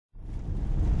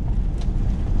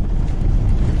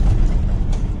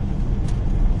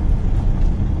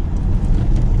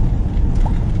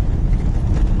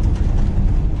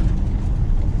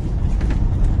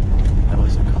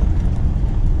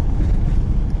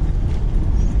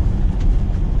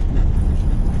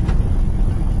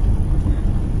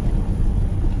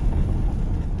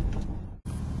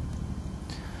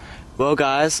Well,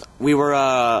 guys, we were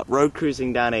road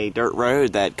cruising down a dirt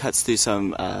road that cuts through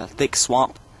some thick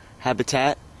swamp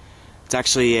habitat. It's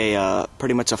actually a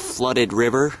pretty much a flooded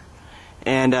river,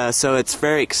 and so it's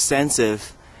very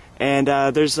extensive. And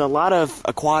there's a lot of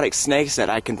aquatic snakes that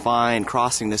I can find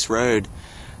crossing this road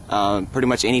pretty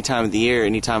much any time of the year,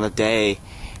 any time of day.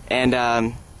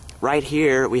 And right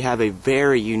here we have a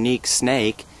very unique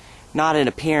snake, not in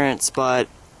appearance, but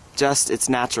just its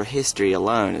natural history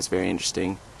alone is very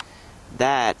interesting.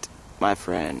 That, my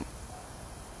friend,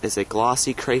 is a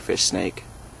glossy crayfish snake,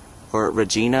 or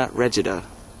Regina rigida.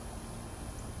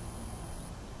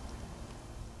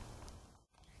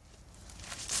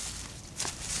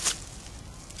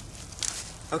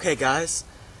 Okay, guys,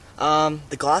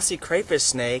 the glossy crayfish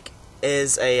snake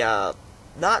is a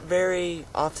not very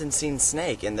often seen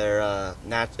snake in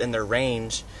their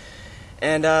range,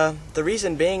 and the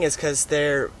reason being is because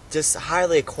they're just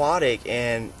highly aquatic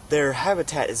and their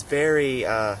habitat is very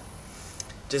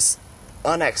just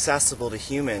inaccessible to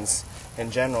humans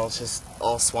in general. It's just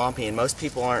all swampy, and most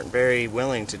people aren't very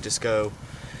willing to just go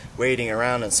wading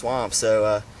around in swamps.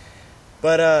 So,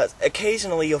 but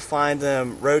occasionally you'll find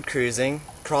them road cruising,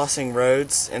 crossing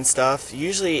roads and stuff,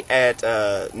 usually at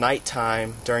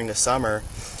nighttime during the summer.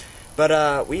 But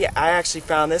I actually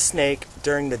found this snake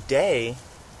during the day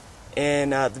in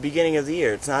the beginning of the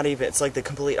year. It's like the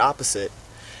complete opposite.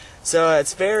 So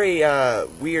it's very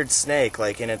weird snake,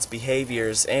 like in its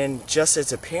behaviors and just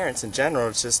its appearance in general.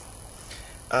 It's just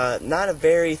not a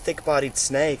very thick-bodied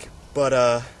snake,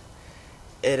 but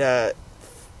it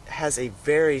has a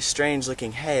very strange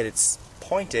looking head. It's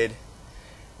pointed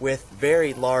with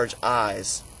very large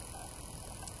eyes,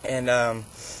 and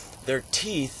their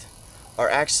teeth are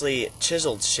actually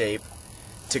chiseled shape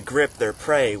to grip their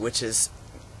prey, which is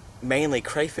mainly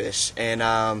crayfish.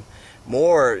 And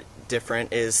more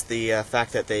different is the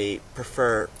fact that they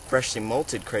prefer freshly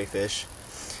molted crayfish.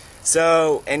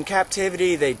 So in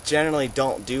captivity they generally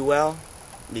don't do well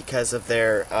because of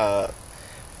their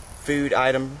food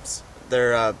items,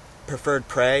 their preferred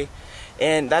prey.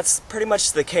 And that's pretty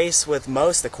much the case with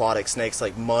most aquatic snakes,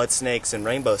 like mud snakes and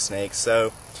rainbow snakes.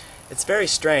 So it's very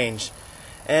strange.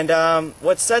 And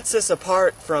what sets this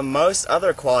apart from most other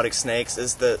aquatic snakes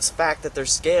is the fact that their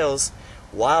scales,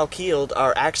 while keeled,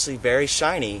 are actually very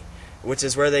shiny, which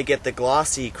is where they get the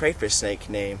glossy crayfish snake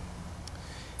name.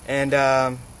 And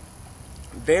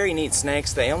very neat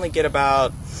snakes. They only get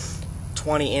about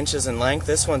 20 inches in length.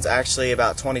 This one's actually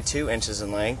about 22 inches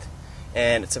in length,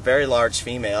 and it's a very large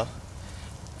female.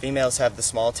 Females have the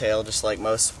small tail, just like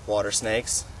most water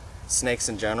snakes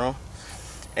in general.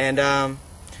 And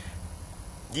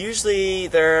usually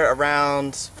they're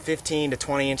around 15 to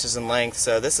 20 inches in length,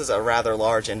 so this is a rather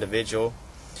large individual.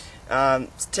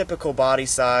 It's typical body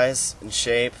size and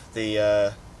shape,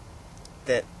 the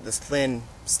thin,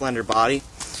 slender body,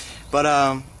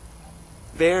 but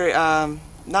very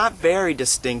not very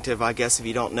distinctive, I guess, if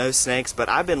you don't know snakes. But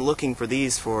I've been looking for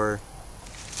these for a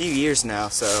few years now,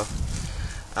 so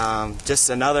just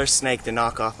another snake to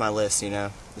knock off my list.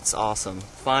 It's awesome.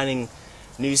 Finding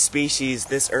new species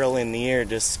this early in the year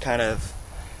just kind of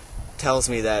tells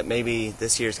me that maybe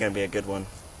this year's going to be a good one.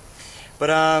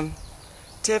 But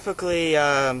typically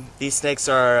these snakes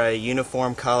are a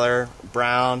uniform color,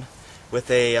 brown, with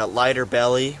a lighter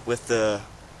belly, with the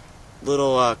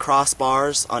little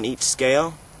crossbars on each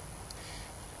scale.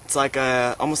 It's like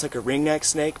almost like a ringneck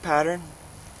snake pattern,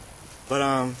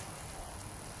 but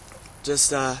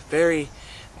just very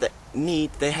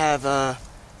neat. They have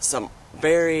some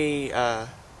very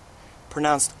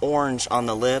pronounced orange on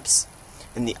the lips,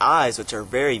 and the eyes, which are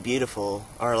very beautiful,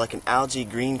 are like an algae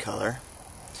green color.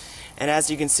 And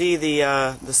as you can see,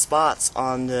 the spots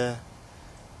on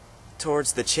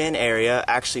towards the chin area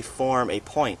actually form a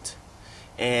point,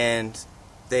 and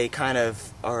they kind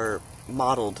of are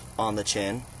modeled on the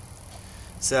chin.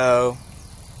 So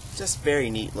just very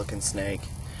neat looking snake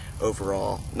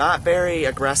overall. Not very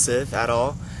aggressive at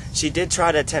all. She did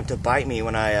try to attempt to bite me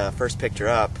when I first picked her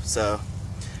up, so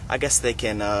I guess they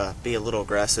can be a little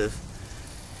aggressive.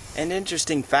 An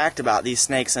interesting fact about these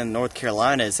snakes in North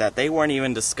Carolina is that they weren't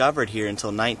even discovered here until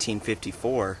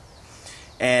 1954.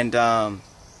 And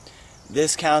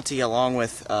this county, along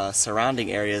with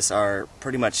surrounding areas, are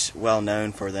pretty much well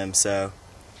known for them, so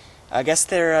I guess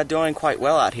they're doing quite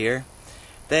well out here.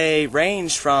 They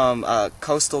range from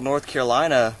coastal North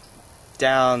Carolina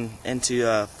down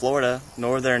into Florida,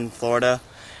 northern Florida,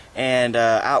 and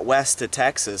out west to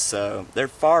Texas, so they're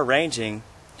far-ranging.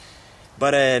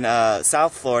 But in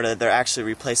South Florida, they're actually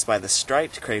replaced by the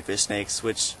striped crayfish snakes,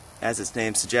 which, as its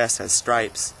name suggests, has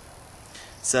stripes.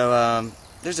 So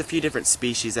there's a few different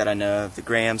species that I know of. The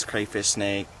Graham's crayfish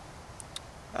snake,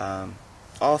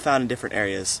 all found in different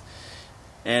areas.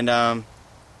 And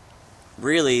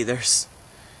really,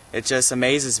 it just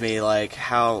amazes me like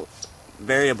how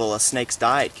variable a snake's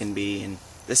diet can be, and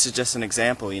this is just an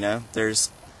example, you know. There's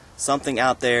something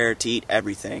out there to eat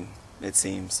everything, it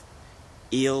seems.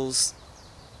 Eels,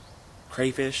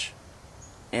 crayfish,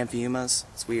 amphiumas.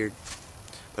 It's weird,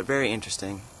 but very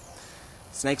interesting.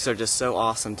 Snakes are just so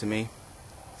awesome to me,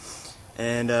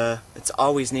 and it's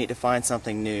always neat to find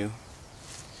something new,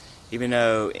 even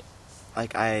though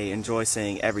like I enjoy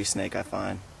seeing every snake I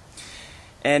find.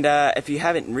 And if you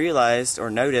haven't realized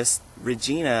or noticed,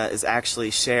 Regina is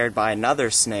actually shared by another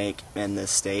snake in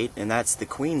this state, and that's the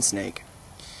queen snake.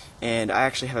 And I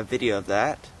actually have a video of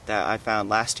that I found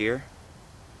last year.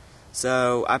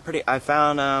 So I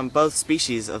found both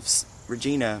species of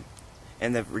Regina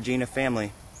in the Regina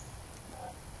family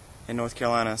in North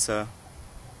Carolina. So,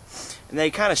 and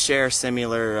they kind of share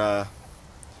similar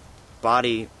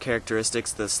body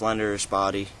characteristics. The slenderish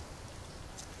body,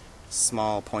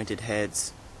 small pointed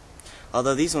heads.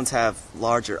 Although these ones have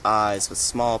larger eyes with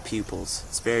small pupils.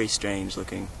 It's very strange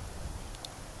looking.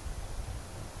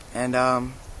 And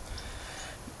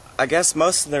I guess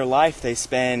most of their life they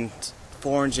spend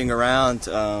foraging around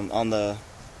on the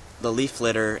leaf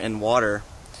litter and water.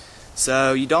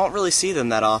 So you don't really see them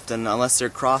that often unless they're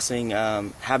crossing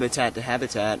habitat to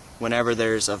habitat whenever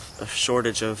there's a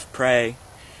shortage of prey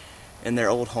in their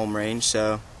old home range.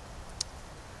 So,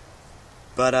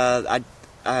 but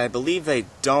I believe they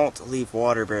don't leave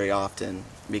water very often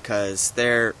because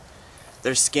their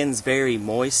skin's very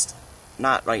moist.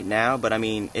 Not right now, but I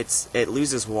mean it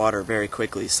loses water very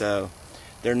quickly, so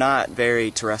they're not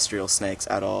very terrestrial snakes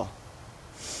at all.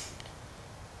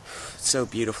 It's so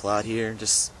beautiful out here,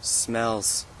 just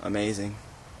smells amazing.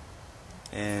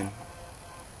 And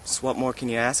just what more can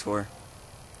you ask for?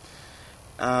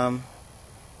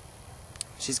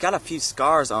 She's got a few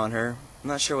scars on her. I'm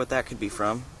not sure what that could be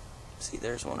from. See,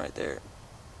 there's one right there.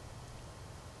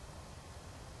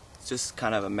 It's just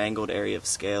kind of a mangled area of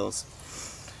scales.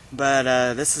 But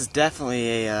this is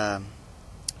definitely a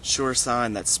sure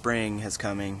sign that spring is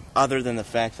coming, other than the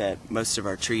fact that most of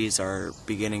our trees are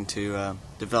beginning to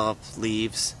develop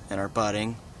leaves and are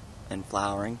budding and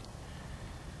flowering.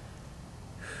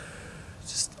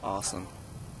 Just awesome.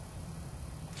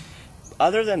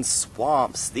 Other than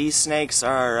swamps, these snakes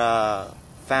are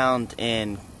found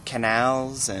in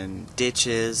canals and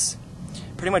ditches,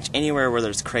 pretty much anywhere where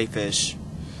there's crayfish.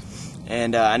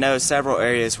 And I know several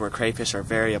areas where crayfish are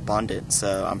very abundant,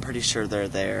 so I'm pretty sure they're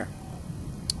there.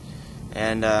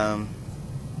 And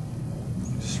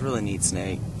just a really neat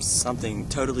snake. Something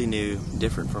totally new,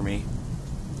 different for me.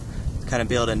 Kind of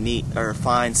be able to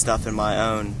find stuff in my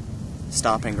own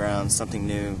stomping grounds, something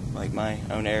new, like my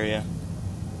own area.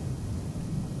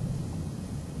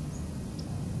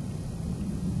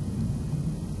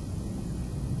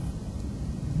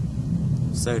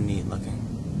 So neat looking.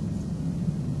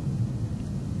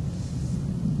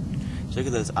 Look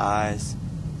at those eyes.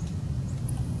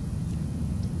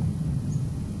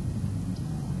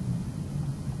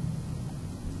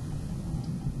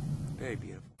 Very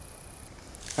beautiful.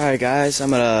 Alright guys,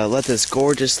 I'm gonna let this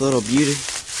gorgeous little beauty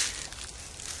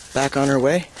back on her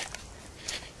way.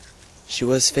 She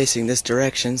was facing this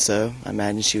direction, so I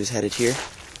imagine she was headed here.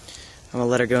 I'm gonna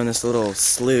let her go in this little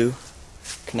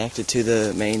slough connected to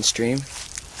the main stream.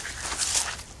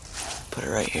 Put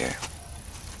her right here.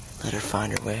 Let her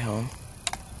find her way home.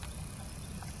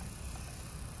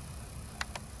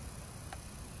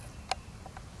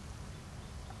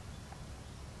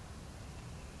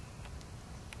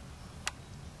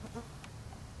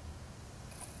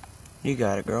 You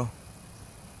got it, girl.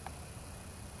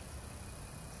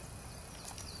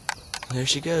 There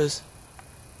she goes.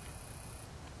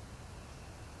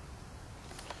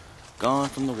 Gone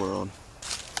from the world.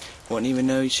 Wouldn't even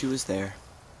know she was there.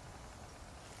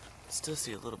 Still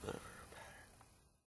see a little bit of her.